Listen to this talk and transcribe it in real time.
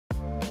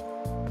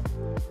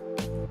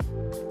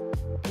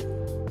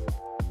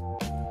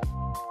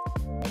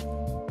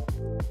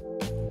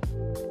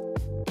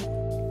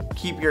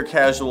Keep your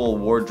casual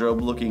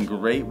wardrobe looking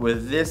great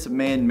with this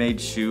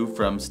man-made shoe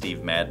from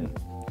Steve Madden.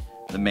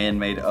 The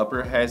man-made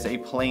upper has a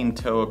plain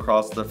toe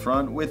across the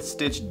front with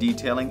stitch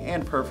detailing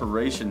and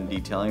perforation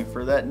detailing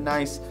for that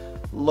nice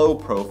low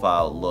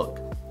profile look.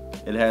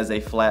 It has a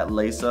flat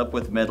lace-up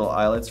with metal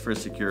eyelets for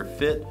secure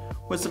fit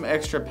with some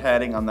extra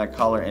padding on that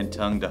collar and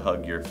tongue to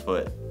hug your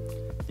foot.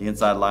 The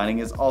inside lining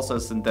is also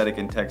synthetic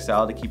and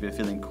textile to keep it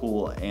feeling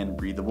cool and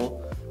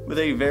breathable, with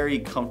a very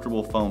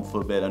comfortable foam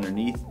footbed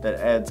underneath that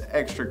adds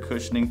extra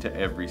cushioning to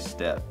every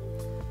step.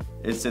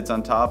 It sits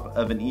on top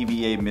of an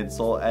EVA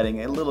midsole,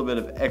 adding a little bit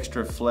of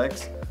extra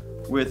flex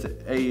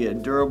with a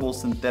durable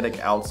synthetic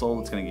outsole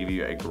that's going to give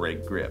you a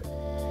great grip.